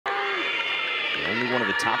Only one of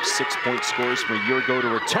the top 6-point scorers from a year ago to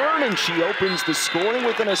return, and she opens the scoring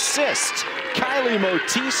with an assist. Kylie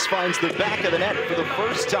Motis finds the back of the net for the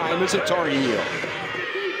first time as a Tar Heel.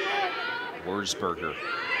 Wurzburger.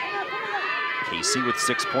 Casey with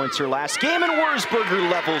 6 points her last game, and Wurzburger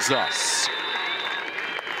levels us.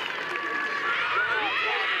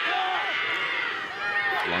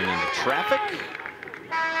 Flung into traffic.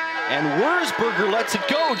 And Wurzburger lets it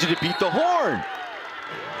go. Did it beat the horn?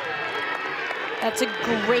 That's a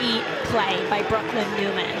great play by Brooklyn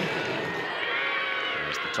Newman.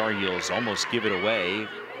 As the Tar Heels almost give it away.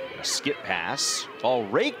 A skip pass. Ball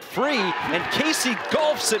raked free, and Casey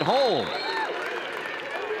golfs it home.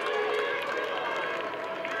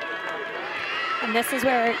 And this is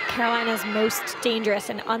where Carolina's most dangerous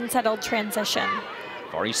and unsettled transition.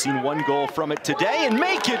 I've already seen one goal from it today, and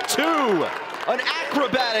make it two! An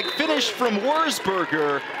acrobatic finish from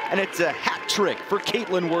Wurzburger, and it's a hat trick for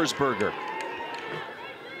Caitlin Wurzburger.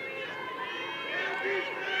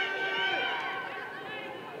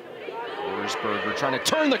 Wurzburger trying to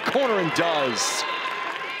turn the corner and does.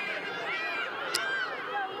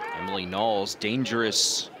 Emily Knowles,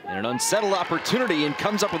 dangerous in an unsettled opportunity, and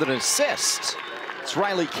comes up with an assist. It's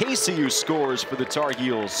Riley Casey who scores for the Tar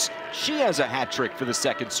Heels. She has a hat trick for the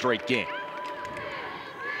second straight game.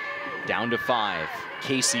 Down to 5,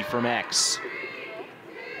 Casey from X.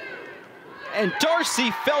 And Darcy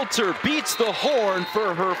Felter beats the horn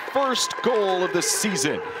for her first goal of the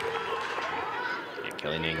season. Yeah,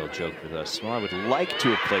 Kelly Nangle joked with us, well, I would like to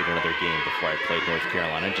have played another game before I played North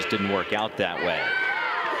Carolina. It just didn't work out that way.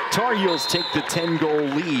 Tar Heels take the 10-goal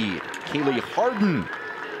lead. Kaylee Harden.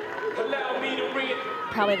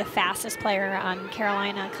 Probably the fastest player on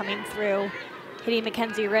Carolina coming through. Hitting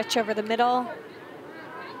Mackenzie Rich over the middle.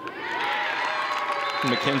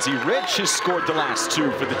 Mackenzie Rich has scored the last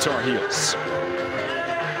two for the Tar Heels.